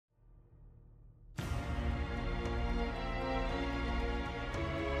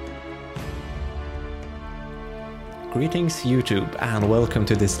Greetings YouTube and welcome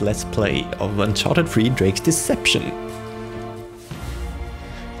to this Let's Play of Uncharted 3 Drake's Deception.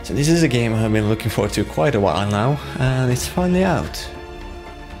 So this is a game I've been looking forward to quite a while now and it's finally out.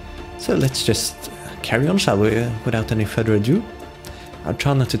 So let's just carry on, shall we, without any further ado. I'll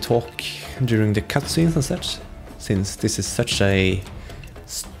try not to talk during the cutscenes and such, since this is such a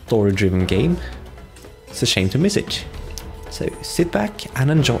story-driven game. It's a shame to miss it. So sit back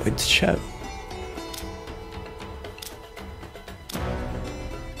and enjoy the show.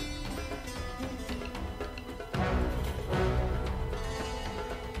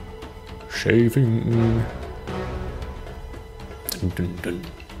 Shaving. Dun, dun, dun.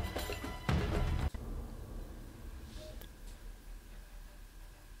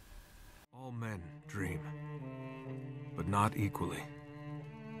 All men dream, but not equally.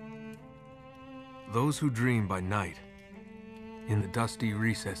 Those who dream by night, in the dusty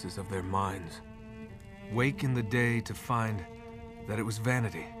recesses of their minds, wake in the day to find that it was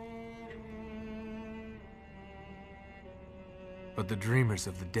vanity. But the dreamers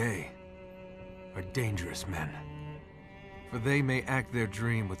of the day are dangerous men, for they may act their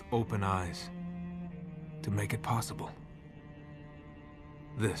dream with open eyes to make it possible.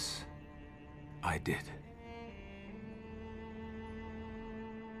 This I did.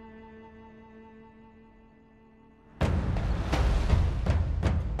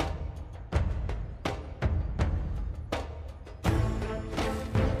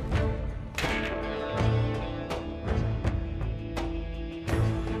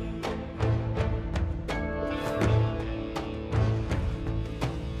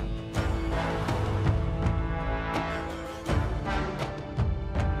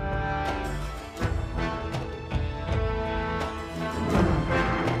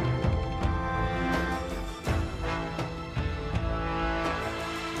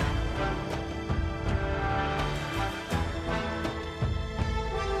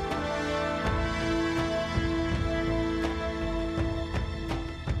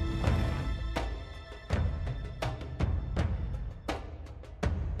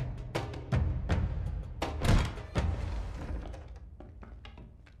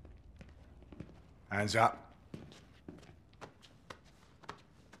 Hands up.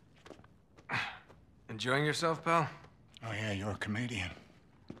 Enjoying yourself, pal? Oh yeah, you're a comedian.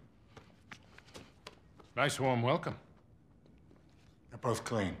 Nice warm welcome. They're both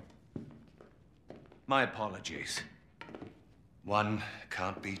clean. My apologies. One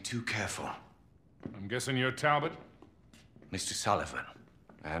can't be too careful. I'm guessing you're Talbot? Mr. Sullivan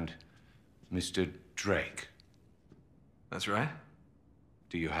and Mr. Drake. That's right.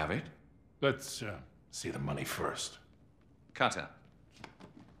 Do you have it? Let's see the money first. Cutter.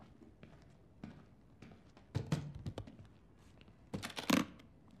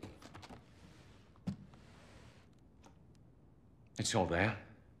 It's all there.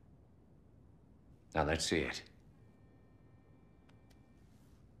 Now let's see it.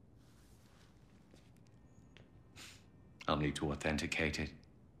 I'll need to authenticate it.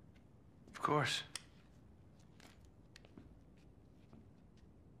 Of course.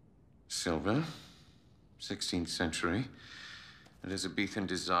 Silver, 16th century, Elizabethan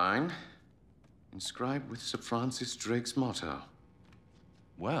design, inscribed with Sir Francis Drake's motto.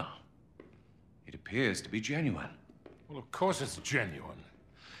 Well, it appears to be genuine. Well, of course it's genuine.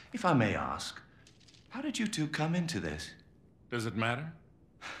 If I may ask, how did you two come into this? Does it matter?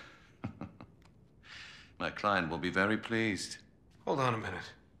 My client will be very pleased. Hold on a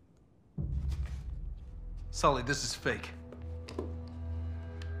minute. Sully, this is fake.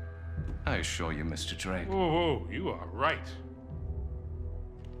 I assure you, Mr. Drake. Whoa, you are right.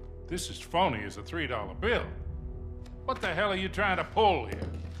 This is phony as a $3 bill. What the hell are you trying to pull here?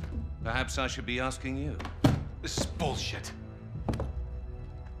 Perhaps I should be asking you. This is bullshit.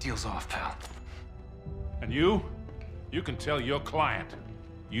 Deal's off, pal. And you? You can tell your client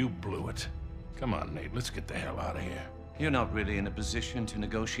you blew it. Come on, Nate, let's get the hell out of here. You're not really in a position to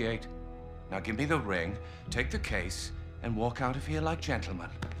negotiate. Now give me the ring, take the case, and walk out of here like gentlemen.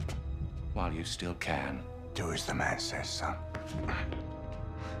 While you still can. Do as the man says, son.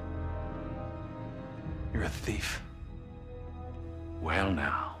 You're a thief. Well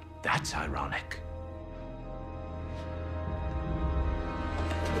now, that's ironic.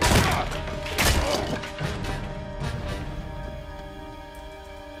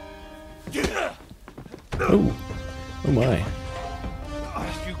 Oh, oh my.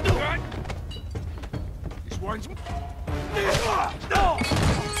 You got this one's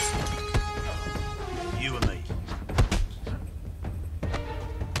You and me.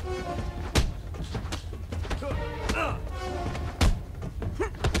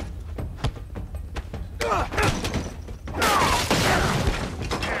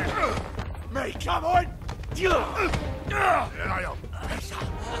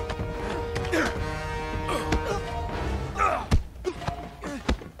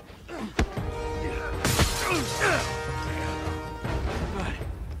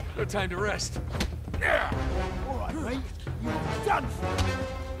 time to rest. All right, mate. You're done for.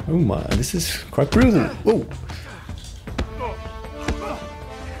 Oh my, this is quite brutal. Whoa.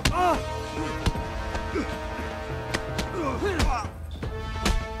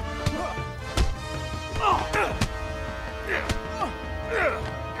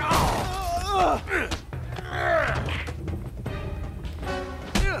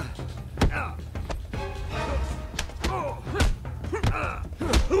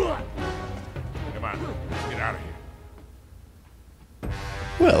 Come on, get out of here.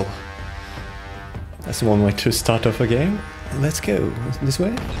 Well, that's one way to start off a game. Let's go this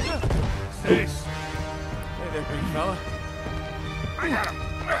way. Hey there, big fella. I got him.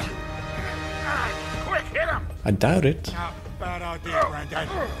 Quick, hit him. I doubt it. Not a bad idea, Granddad.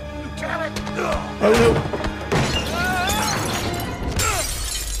 Damn it. Oh no!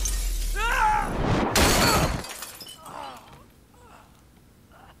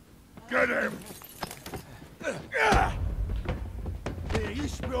 Get him. Here, you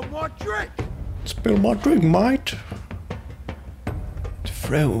spilled my drink. Spill my drink, mate. To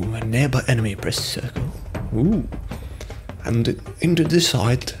throw a nearby enemy, press circle. Ooh. And into the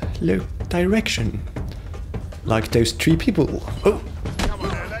side direction. Like those three people. Oh! Come on,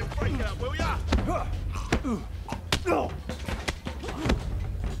 now, let's break it up, will ya?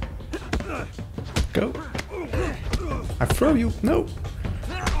 Go. I throw you. No.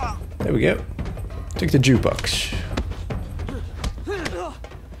 There we go. Take the jukebox.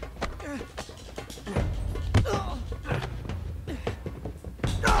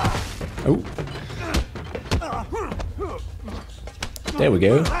 Oh. There we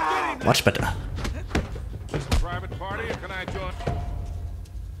go. Much better. This a private party, or can I join?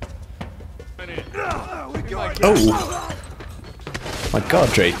 Oh. My God,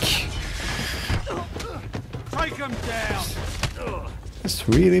 Drake. Take him down. It's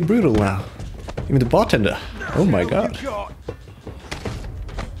really brutal now. Even the bartender. Oh my God.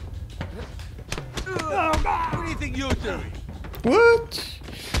 What do you think you're doing? What?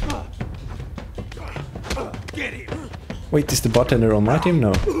 Get him. Wait, is the bartender on my team?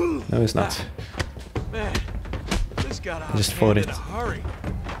 No. No, it's not. Man, this got out I just of fought hand in it. a hurry.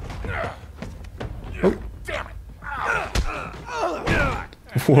 Oh. Damn it.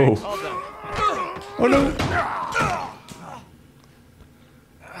 Whoa. All done. Oh no.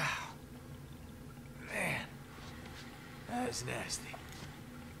 Man, that was nasty.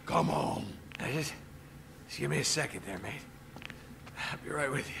 Come on. Now just give me a second there, mate. I'll be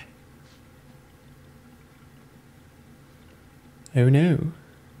right with you. Oh no.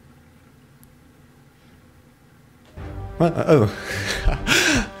 What? Oh.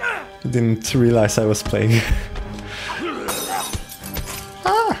 Didn't realize I was playing.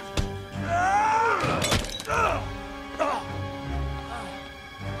 Ah!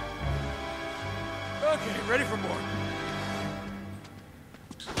 Okay, ready for more.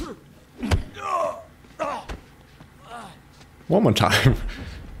 One more time.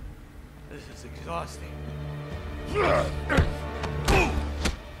 This is exhausting.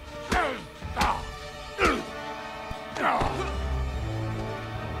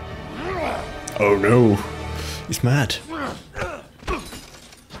 Oh no. He's mad.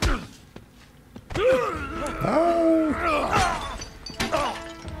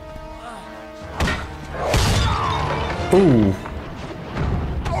 Oh.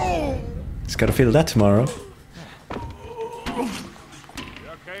 He's gotta feel that tomorrow. You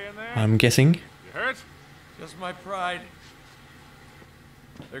okay in there? I'm guessing. You hurt? Just my pride.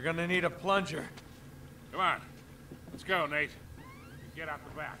 They're gonna need a plunger. Come on. Let's go, Nate. Get out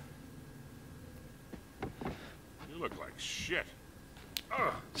the back. You look like shit.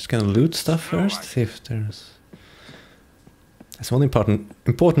 Ugh. Just gonna loot stuff first. See if there's. That's one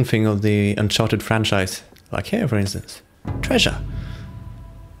important thing of the Uncharted franchise. Like here, for instance, treasure.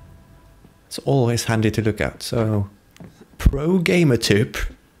 It's always handy to look at. So, pro gamer tip.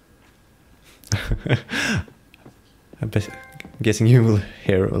 I'm guessing you will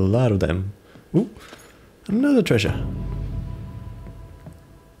hear a lot of them. Ooh, another treasure.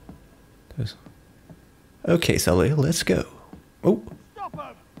 Okay, Sully, let's go. Oh, Stop him.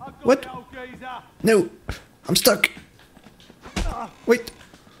 I've got What? the old geezer. no, I'm stuck. Wait,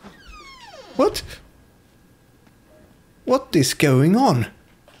 what? What is going on?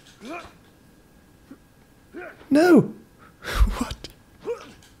 No, what?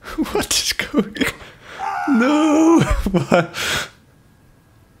 What is going on? No!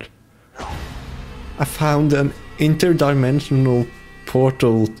 I found an interdimensional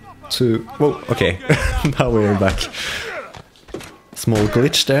portal to... Whoa, okay. Now we're back. Small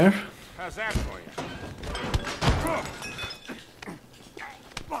glitch there. How's that for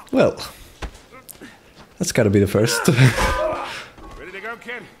Well, that's gotta be the first. Ready to go,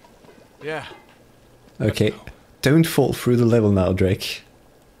 kid? Yeah. Okay, don't fall through the level now, Drake.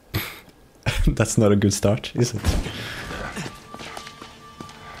 That's not a good start, is it?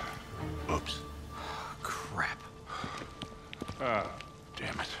 Oops. Crap. Ah,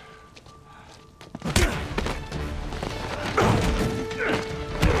 damn it.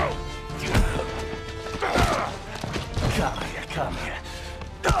 Come here.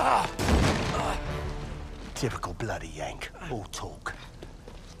 Typical bloody Yank. All talk.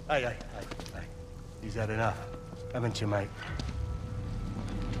 Hey. You've had enough, haven't you, mate?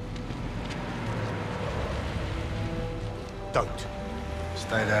 Don't.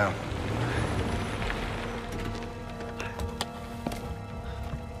 Stay down.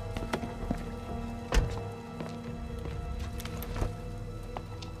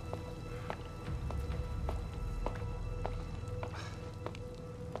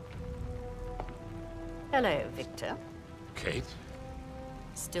 Hello, Victor. Kate?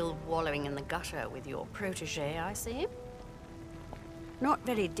 Still wallowing in the gutter with your protege, I see. Not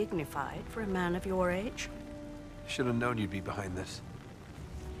very dignified for a man of your age. Should have known you'd be behind this.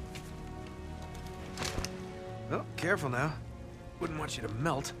 Oh, careful now. Wouldn't want you to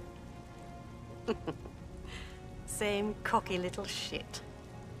melt. Same cocky little shit.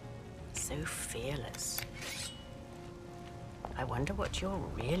 So fearless. I wonder what you're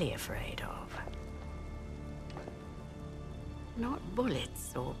really afraid of. Not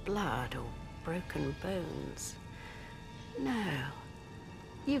bullets or blood or broken bones. No.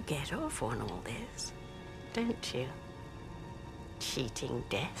 You get off on all this, don't you? Cheating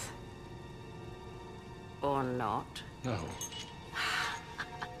death. Or not. No.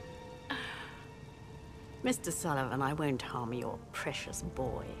 Mr. Sullivan, I won't harm your precious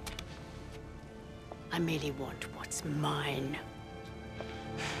boy. I merely want what's mine.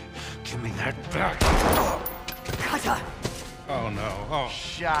 Give me that back. Cutter! Oh, no. Oh.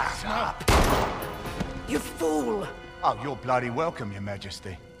 Shut up! You fool! Oh, you're bloody welcome, Your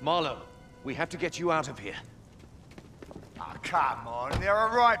Majesty. Marlowe, we have to get you out of here. Oh, come on. They're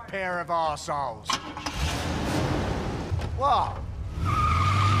a right pair of arseholes. What?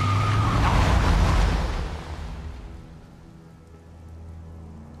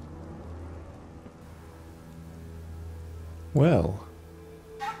 Well.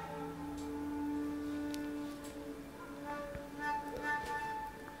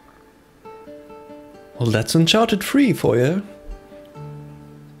 Well, that's Uncharted 3 for you.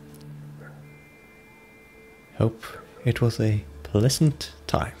 Hope it was a pleasant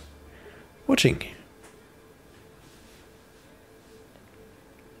time watching.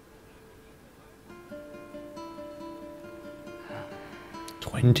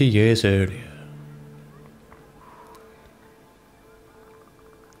 "20 years earlier."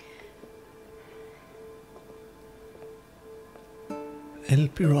 El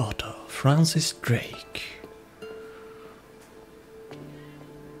Pirata, Francis Drake.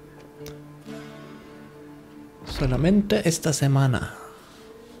 Solamente esta semana.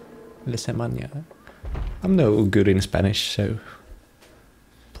 La semana. I'm no good in Spanish, so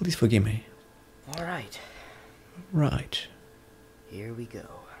please forgive me. All right, Right. here we go.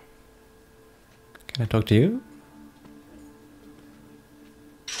 Can I talk to you?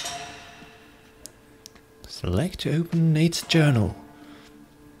 Select to open Nate's journal.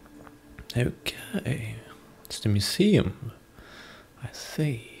 Okay. It's the museum. I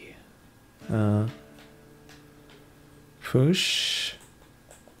see. Push.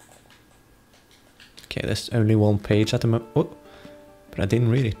 Okay, there's only one page at the moment. Oh, but I didn't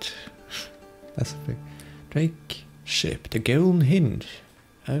read it. That's a big. Drake ship, the Golden Hinge.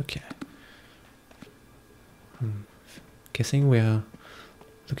 Okay. I'm guessing we are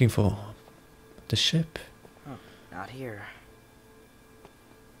looking for the ship. Oh, not here.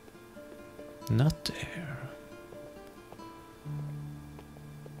 Not there.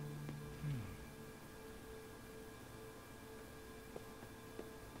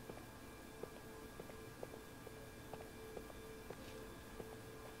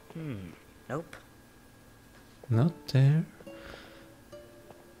 Nope. Not there.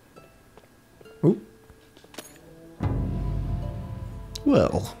 Ooh.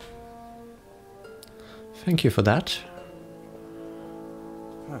 Well. Thank you for that.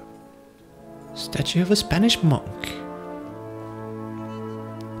 Statue of a Spanish monk.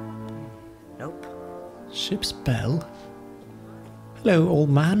 Nope. Ship's bell. Hello, old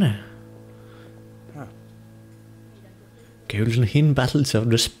man. Golden Hind battles of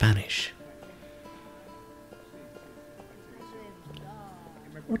the Spanish.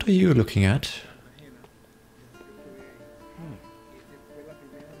 What are you looking at?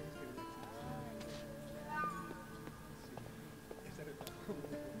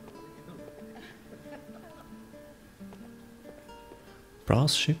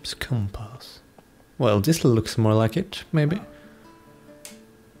 Brass ship's compass. Well, this looks more like it, maybe.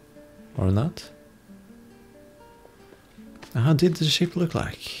 Or not. How did the ship look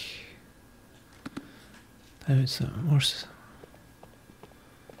like? There's more.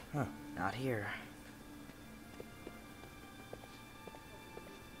 Huh, not here.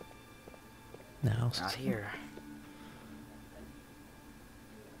 No, Not here.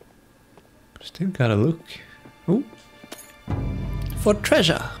 Still gotta look. Ooh. For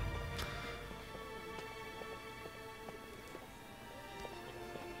treasure.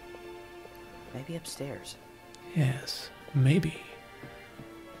 Maybe upstairs. Yes, maybe.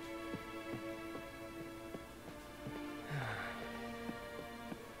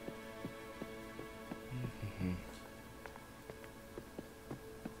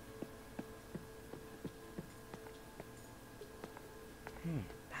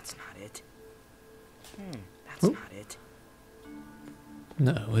 That's not it. That's Oh. not it.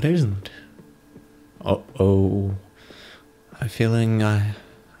 No, it isn't. Oh. I'm feeling I'm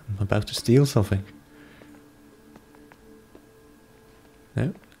about to steal something.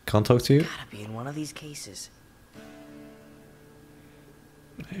 No, can't talk to you. Gotta be in one of these cases.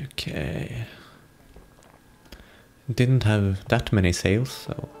 Okay. Didn't have that many sales,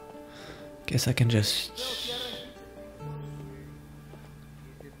 so guess I can just.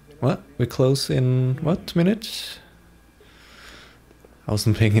 What? We close in what minute? I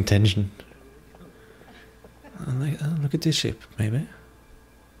wasn't paying attention. Look at this ship, maybe.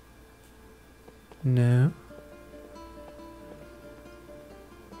 No.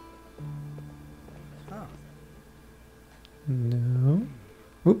 Oh. No.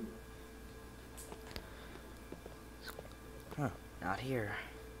 Oop. Huh, not here.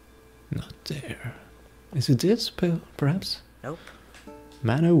 Not there. Is it this, perhaps? Nope.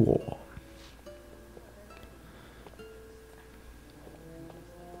 Man o' War.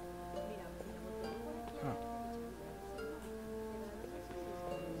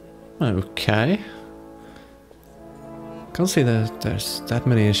 Okay. Can't see that there's that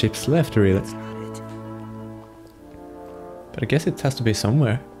many ships left, really. That's not it. But I guess it has to be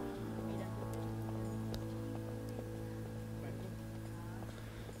somewhere.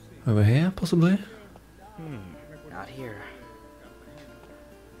 Over here, possibly? Not here.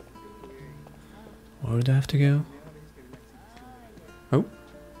 Where would I have to go? Oh.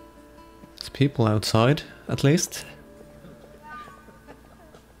 There's people outside, at least.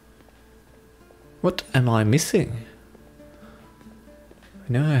 What am I missing?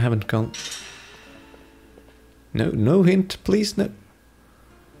 I know I haven't gone... No hint, please, no.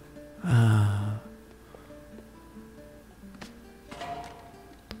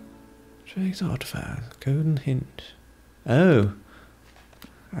 Drake's artifact, golden hint. Oh!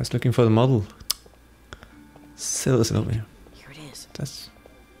 I was looking for the model. Silver. Here it is. That's...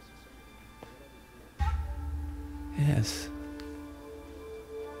 Yes.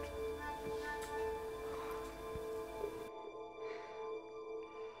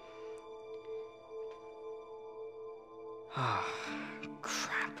 Ah,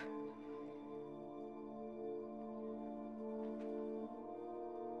 crap.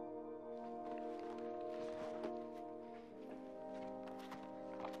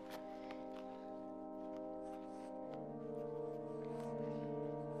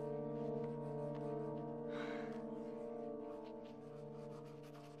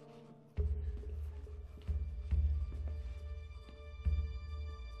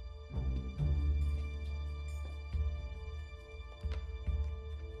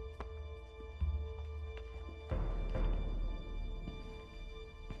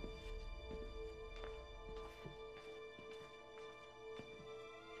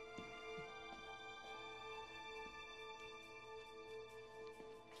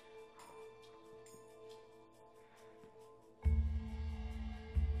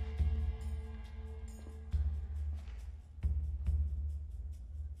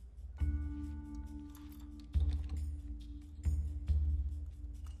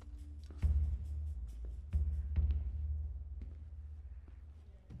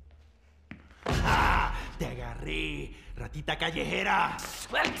 Te agarré, ratita callejera.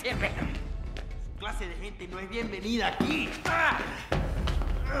 Suélteme. Su clase de gente no es bienvenida aquí.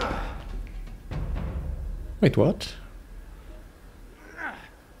 Wait, what?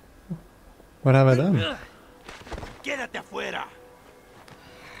 What have I done? Quédate afuera.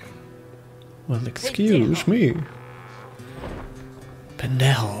 Well, excuse me.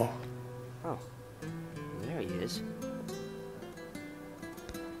 Pendel. Oh, there he is.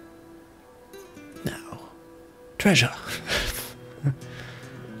 Now, treasure.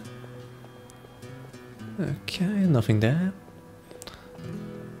 Okay, nothing there.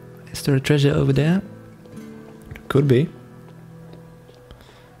 Is there a treasure over there? Could be.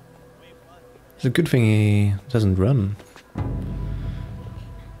 It's a good thing he doesn't run.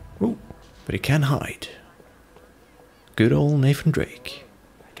 Oh, but he can hide. Good old Nathan Drake.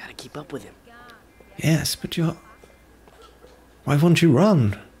 I gotta keep up with him. Yes, but you're... Why won't you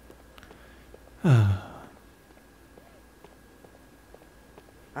run? Ah,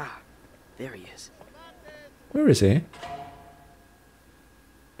 there he is. Where is he?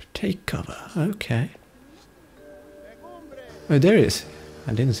 Take cover, okay. Oh, there he is.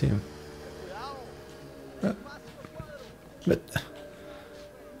 I didn't see him. But...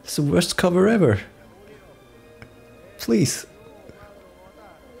 It's the worst cover ever. Please.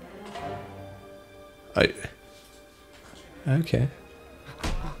 Okay.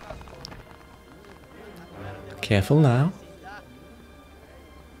 Careful now.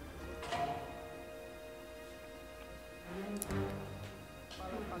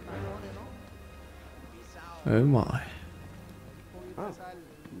 Oh my. Oh,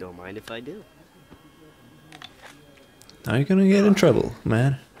 don't mind if I do. Now you're gonna get in trouble,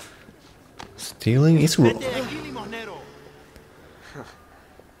 man. Stealing is wrong.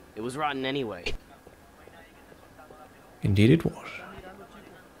 It was rotten anyway. Indeed it was.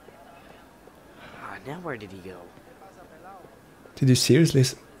 Now where did he go? Did you seriously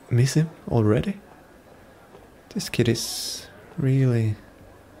miss him already? This kid is really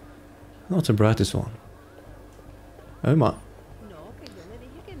not the brightest one. Oh my.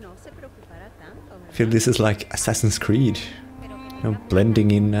 I feel this is like Assassin's Creed. You know,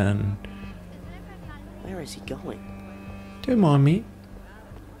 blending in and... Where is he going? Don't mind me.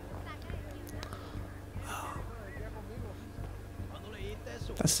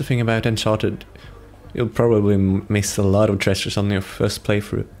 That's the thing about Uncharted. You'll probably miss a lot of treasures on your first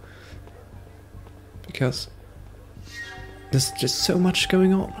playthrough. Because there's just so much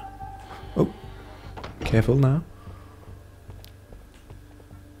going on. Oh, careful now.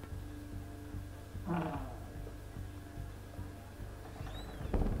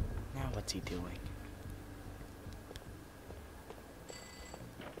 Now what's he doing?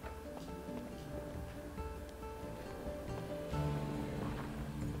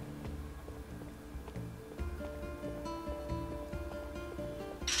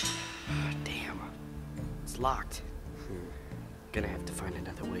 Locked. Gonna have to find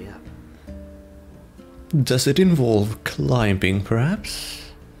another way up. Does it involve climbing,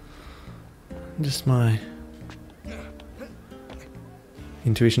 perhaps? Just my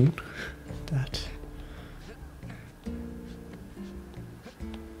intuition. That.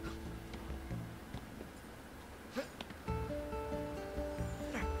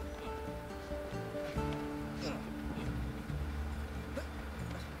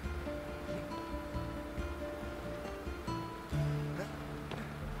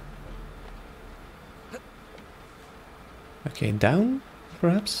 Okay, down,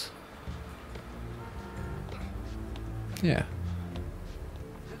 perhaps? Yeah.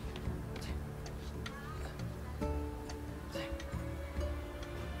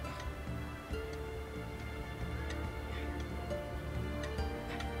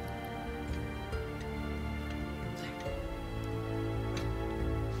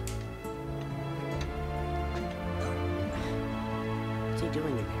 What's he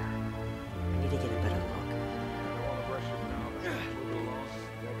doing in there? I need to get a better look.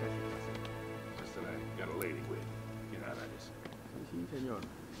 Got a lady with. You know how that is.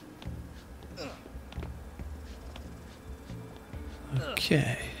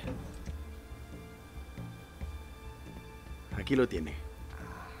 Okay. Aquí lo tiene.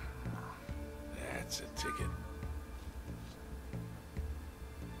 That's a ticket.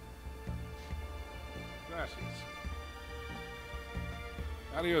 Gracias.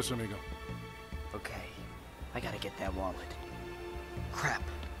 Adios, amigo. Okay, I gotta get that wallet. Crap.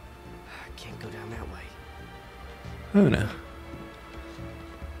 Can't go down that way. Oh no.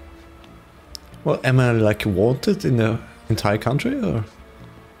 Well, am I like wanted in the entire country or?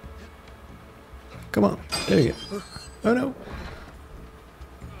 Come on, there you go. Oh no.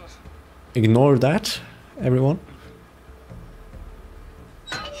 Ignore that, everyone.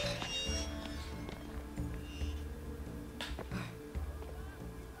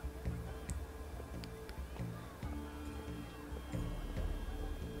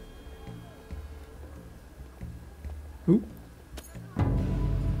 Ooh.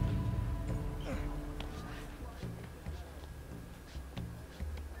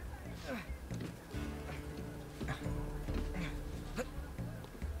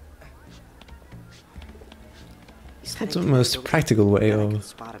 It's not the most practical way of...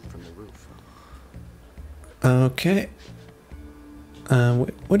 Spot him from the roof. Okay.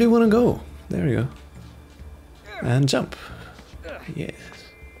 Where do you want to go? There you go. And jump. Yes.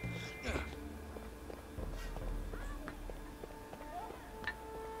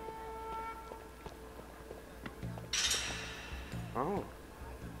 Oh,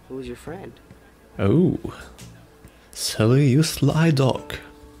 who's your friend? Oh. Sully, you sly dog.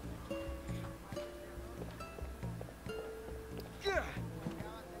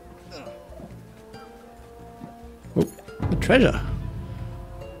 Oh, the treasure.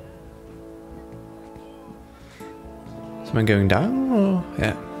 Am I going down or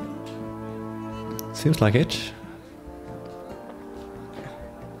yeah? Seems like it.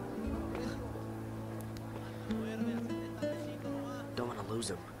 Don't want to lose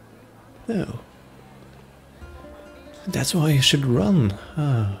him. No. That's why you should run.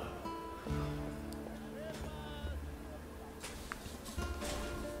 Ah.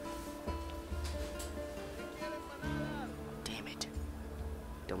 Damn it.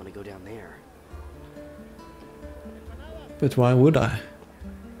 Don't want to go down there. But why would I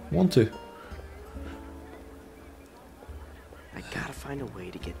want to? I gotta find a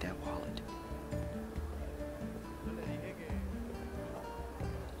way to get that wallet.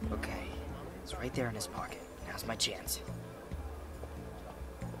 Okay, it's right there in his pocket. Now's my chance.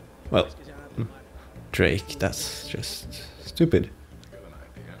 Well, Drake, that's just stupid.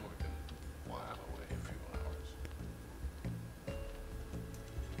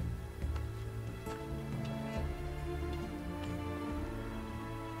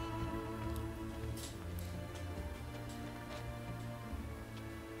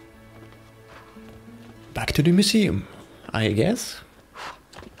 Back to the museum, I guess.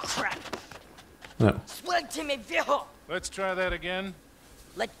 Crap! No. Suélteme, viejo! Let's try that again.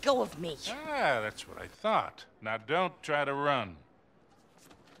 Let go of me. Ah, that's what I thought. Now don't try to run.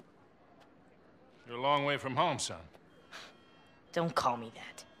 You're a long way from home, son. Don't call me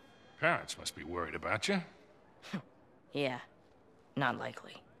that. Parents must be worried about you. Yeah, not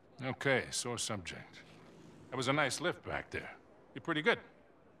likely. Okay, sore subject. That was a nice lift back there. You're pretty good.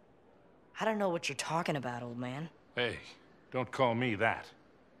 I don't know what you're talking about, old man. Hey, don't call me that.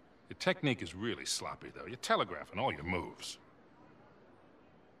 Your technique is really sloppy, though. You're telegraphing all your moves.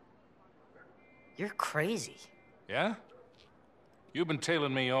 You're crazy. Yeah? You've been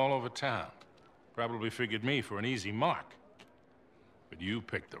tailing me all over town. Probably figured me for an easy mark. But you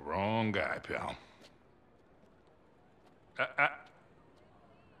picked the wrong guy, pal.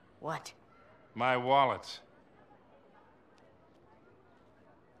 What? My wallet.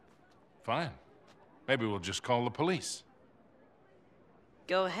 Fine. Maybe we'll just call the police.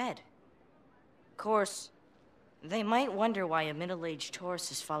 Go ahead. Of course, they might wonder why a middle-aged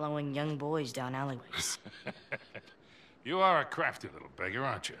tourist is following young boys down alleyways. You are a crafty little beggar,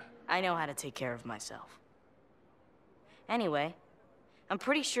 aren't you? I know how to take care of myself. Anyway, I'm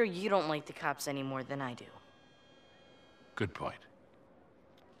pretty sure you don't like the cops any more than I do. Good point.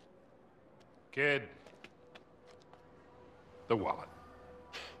 Kid. The wallet.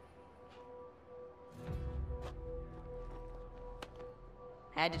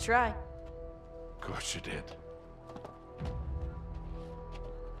 Had to try. Of course you did.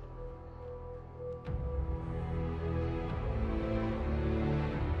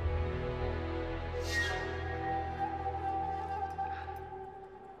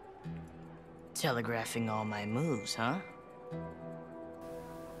 Telegraphing all my moves, huh?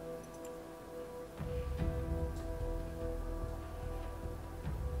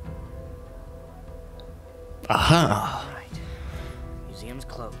 Aha! Right. Museum's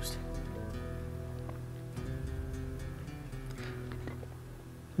closed.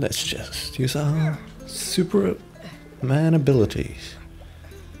 Let's just use our Superman abilities.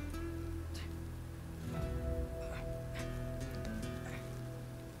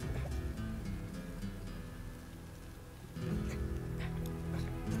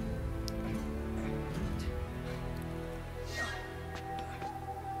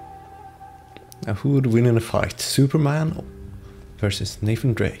 Now, who would win in a fight? Superman versus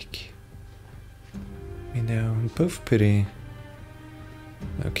Nathan Drake? I mean, they're both pretty...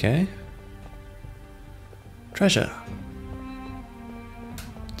 Okay. Treasure.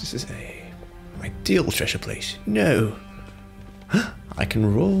 This is a ideal treasure place. No. I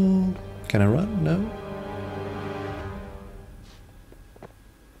can roll. Can I run? No.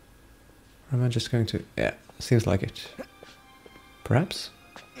 Or am I just going to... Yeah, seems like it. Perhaps?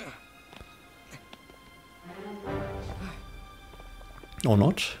 Or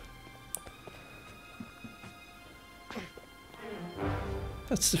not.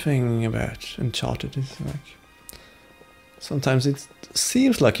 That's the thing about Uncharted, is like sometimes it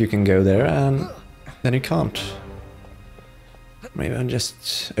seems like you can go there and then you can't. Maybe I'm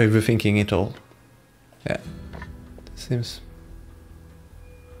just overthinking it all. Yeah. Seems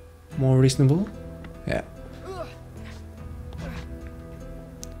more reasonable. Yeah.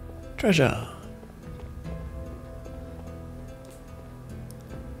 Treasure.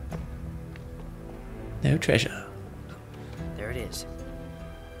 No treasure. There it is.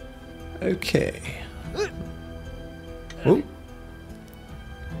 Okay. Oh.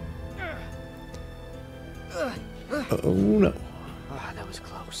 Oh no. Oh, that was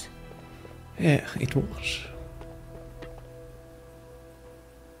close. Yeah, it was.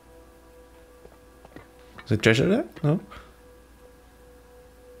 Is there treasure there? No?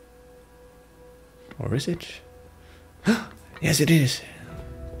 Or is it? Yes, it is.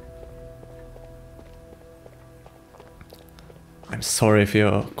 I'm sorry if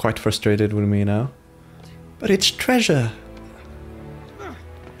you're quite frustrated with me now. But it's treasure!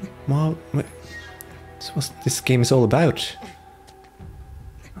 Mom, that's what this game is all about.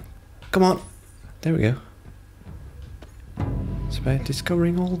 Come on! There we go. It's about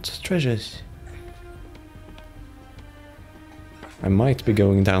discovering old treasures. I might be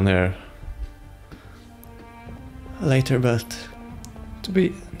going down there later, but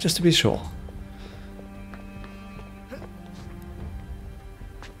just to be sure.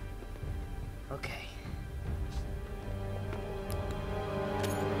 Okay.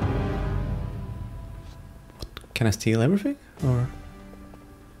 Can I steal everything? Or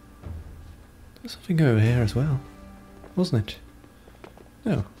there's something over here as well, wasn't it?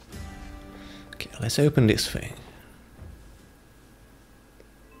 No. Okay, let's open this thing.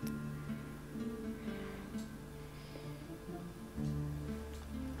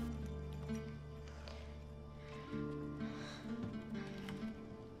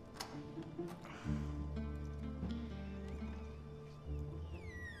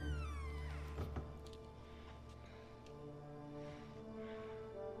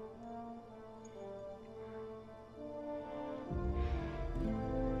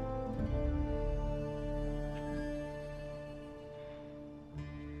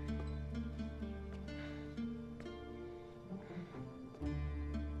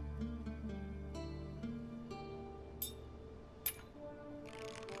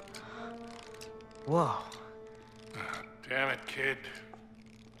 Whoa. Damn it, kid.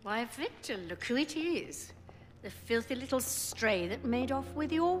 Why, Victor, look who it is. The filthy little stray that made off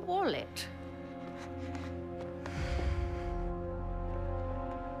with your wallet.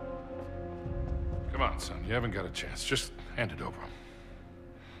 Come on, son. You haven't got a chance. Just hand it over.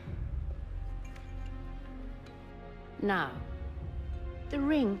 Now, the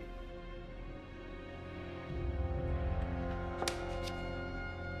ring.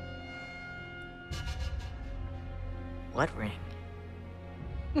 What ring?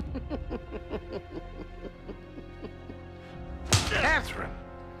 Catherine!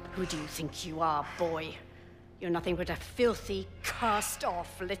 Who do you think you are, boy? You're nothing but a filthy,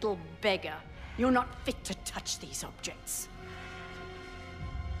 cast-off little beggar. You're not fit to touch these objects.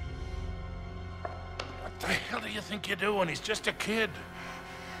 What the hell do you think you're doing? He's just a kid.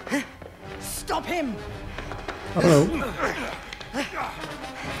 Stop him! Hello.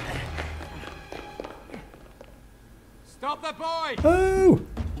 Stop that boy! Oh!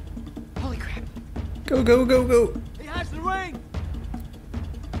 Holy crap. Go, go, go, go! He has the ring!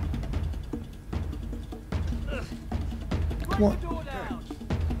 Come on. Door down.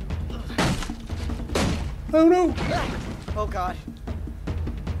 Oh no! Oh god.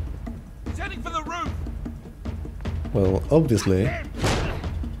 He's heading for the roof! Well, obviously.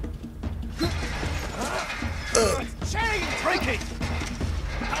 Chain! Break it!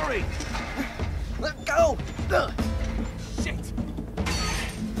 Hurry! Let go! Shit!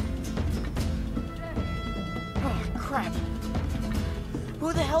 Oh, crap.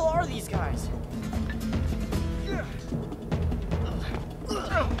 Who the hell are these guys?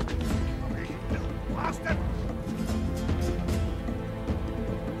 Bastard!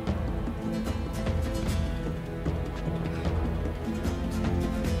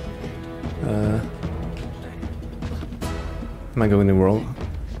 Am I going the wrong,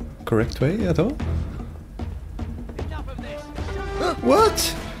 correct way at all? Enough of this!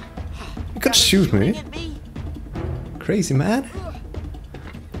 What? You could shoot me. At me? Crazy man.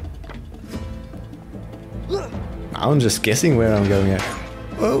 I'm just guessing where I'm going at.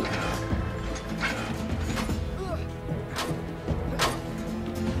 Whoa.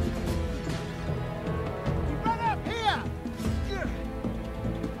 Run up here!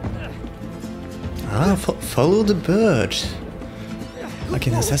 Ah, follow the bird. Like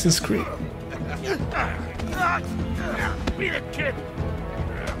in Assassin's Creed. Beat it, kid!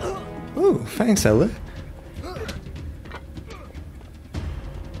 Oh, thanks, Ella.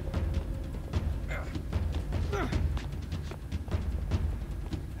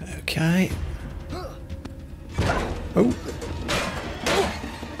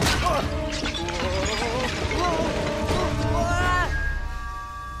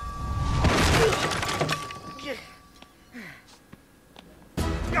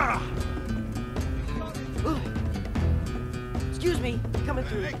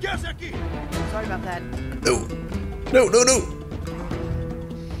 Sorry about that. No. No, no, no.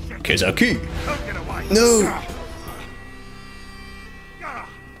 Kezaki. No.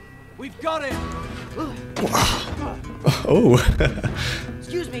 We've got him! Oh.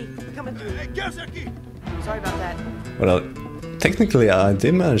 Excuse me, coming through. Sorry about that. Well, technically I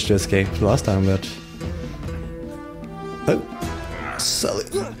did manage to escape last time, but... Oh. Sully.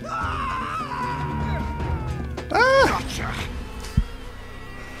 Ah!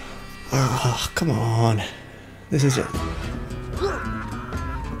 Oh, come on. This is it.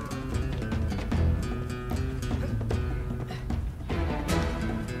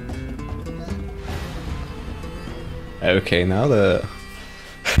 Okay, now the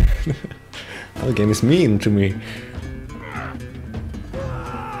now the game is mean to me.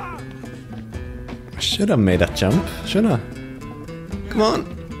 I should have made that jump, shouldn't I? Come on.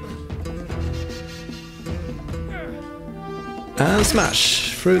 And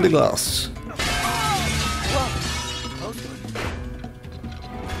smash through the glass.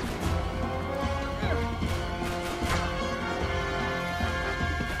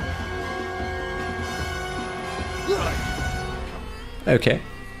 Okay.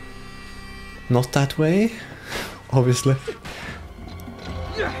 Not that way, obviously.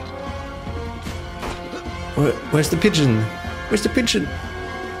 Where's the pigeon? Where's the pigeon?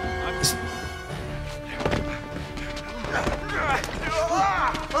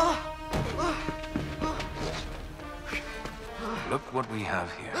 Look what we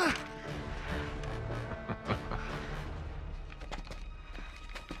have here.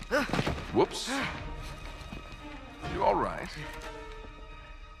 Whoops. You all right?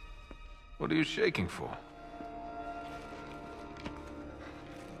 What are you shaking for?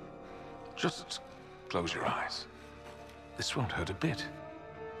 Just close your eyes. This won't hurt a bit.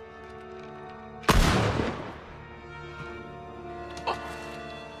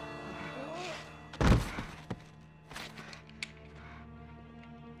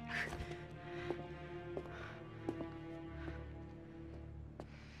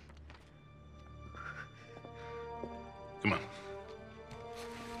 Come on.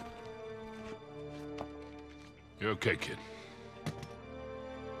 You're okay, kid.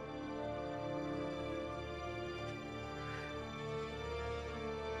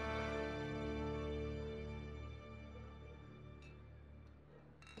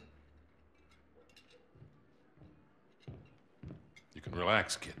 You can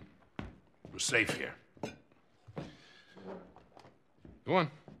relax, kid. We're safe here. Go on.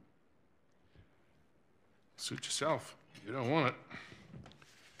 Suit yourself. You don't want it.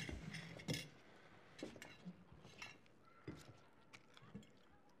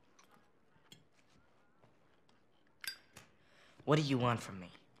 What do you want from me?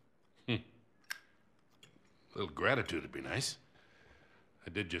 A little gratitude would be nice. I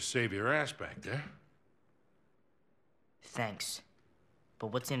did just save your ass back there. Thanks. But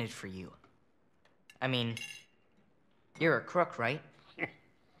what's in it for you? I mean, you're a crook, right?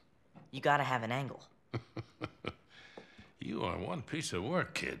 You gotta have an angle. You are one piece of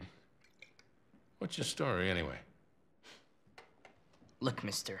work, kid. What's your story, anyway? Look,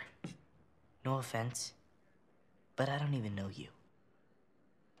 mister. No offense, but I don't even know you.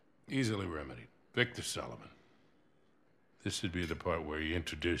 Easily remedied. Victor Sullivan. This would be the part where you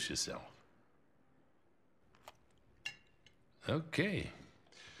introduce yourself. Okay.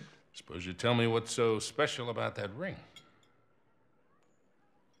 Suppose you tell me what's so special about that ring.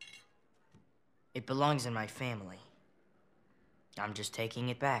 It belongs in my family. I'm just taking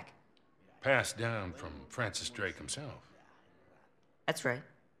it back. Passed down from Francis Drake himself. That's right.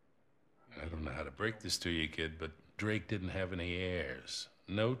 I don't know how to break this to you, kid, but Drake didn't have any heirs.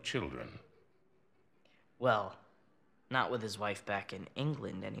 No children. Well, not with his wife back in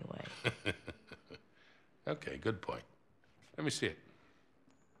England, anyway. Okay, good point. Let me see it.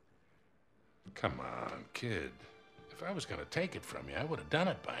 Come on, kid. If I was gonna take it from you, I would have done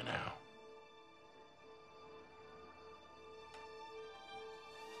it by now.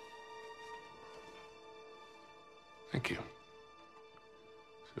 Thank you.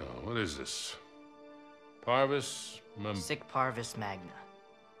 So, what is this? Parvis Sic Parvis Magna.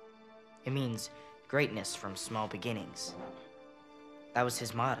 It means greatness from small beginnings. That was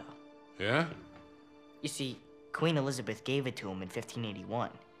his motto. Yeah? You see, Queen Elizabeth gave it to him in 1581,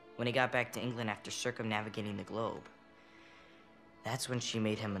 when he got back to England after circumnavigating the globe. That's when she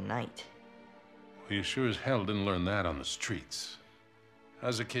made him a knight. Well, you sure as hell didn't learn that on the streets.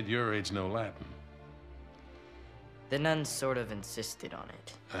 How's a kid your age know Latin? The nuns sort of insisted on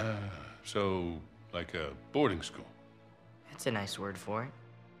it. So, like a boarding school? That's a nice word for it.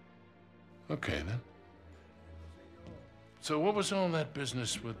 Okay, then. So what was all that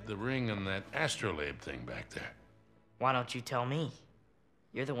business with the ring and that astrolabe thing back there? Why don't you tell me?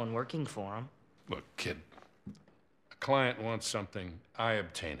 You're the one working for him. Look, kid. A client wants something, I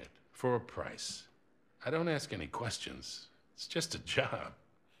obtain it. For a price. I don't ask any questions. It's just a job.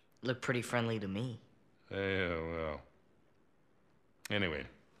 Look pretty friendly to me. Yeah, well. Anyway,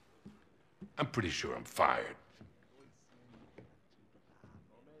 I'm pretty sure I'm fired.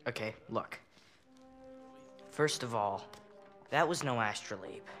 Okay, look. First of all, that was no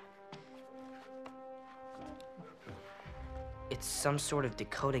astrolabe. It's some sort of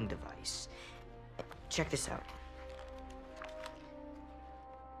decoding device. Check this out.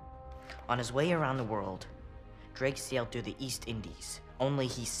 On his way around the world, Drake sailed through the East Indies. Only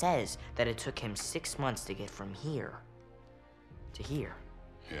he says that it took him 6 months to get from here to here.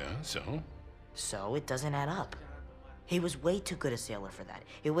 Yeah, so? So it doesn't add up. He was way too good a sailor for that.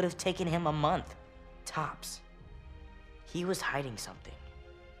 It would have taken him a month, tops. He was hiding something.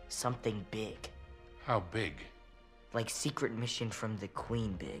 Something big. How big? Like secret mission from the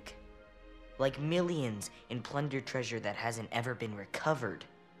Queen big. Like millions in plundered treasure that hasn't ever been recovered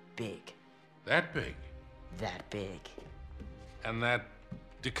big. That big? That big. And that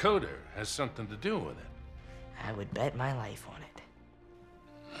decoder has something to do with it? I would bet my life on it.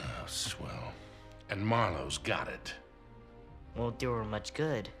 Oh, swell. And Marlowe's got it. Won't do her much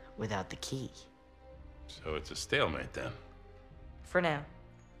good without the key. So it's a stalemate then? For now.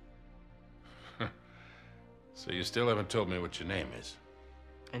 So you still haven't told me what your name is?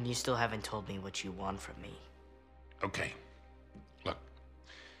 And you still haven't told me what you want from me. Okay. Look,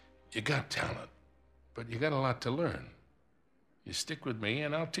 you got talent, but you got a lot to learn. You stick with me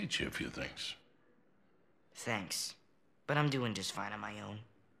and I'll teach you a few things. Thanks. But I'm doing just fine on my own.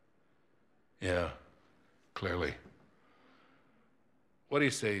 Yeah, clearly. What do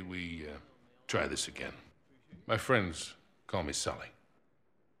you say we try this again? My friends call me Sully.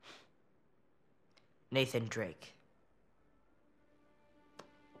 Nathan Drake.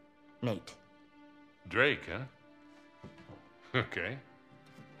 Nate. Drake, huh? Okay.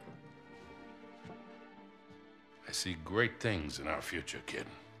 I see great things in our future, kid.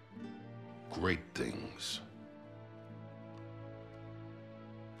 Great things.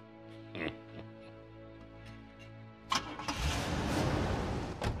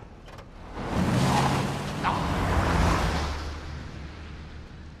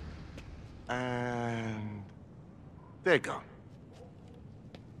 And they're gone.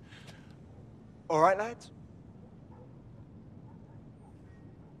 All right, lads?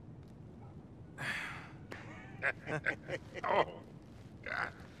 Oh, God.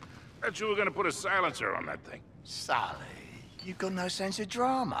 Bet you were gonna put a silencer on that thing. Sully, you've got no sense of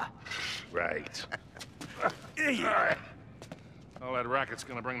drama. Right. All right. All that racket's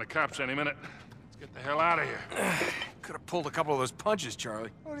gonna bring the cops any minute. Let's get the hell out of here. Could have pulled a couple of those punches,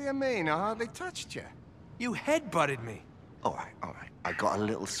 Charlie. What do you mean? I hardly touched you. You headbutted me. All right, all right. I got a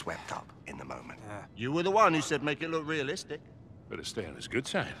little swept up in the moment. You were the one who said make it look realistic. Better stay on his good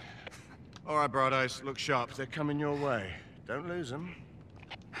side. All right, Broadies, look sharp. They're coming your way. Don't lose them.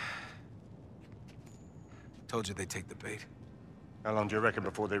 Told you they'd take the bait. How long do you reckon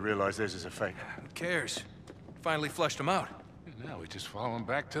before they realize this is a fake? Who cares? Finally flushed them out. Now we just follow them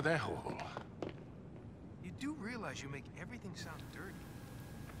back to their hole. You do realize you make everything sound dirty.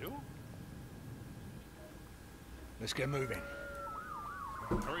 Do? Let's get moving.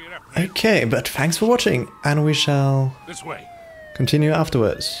 Hurry it up. Okay, but thanks for watching, and we shall This way. continue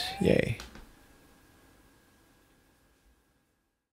afterwards. Yay.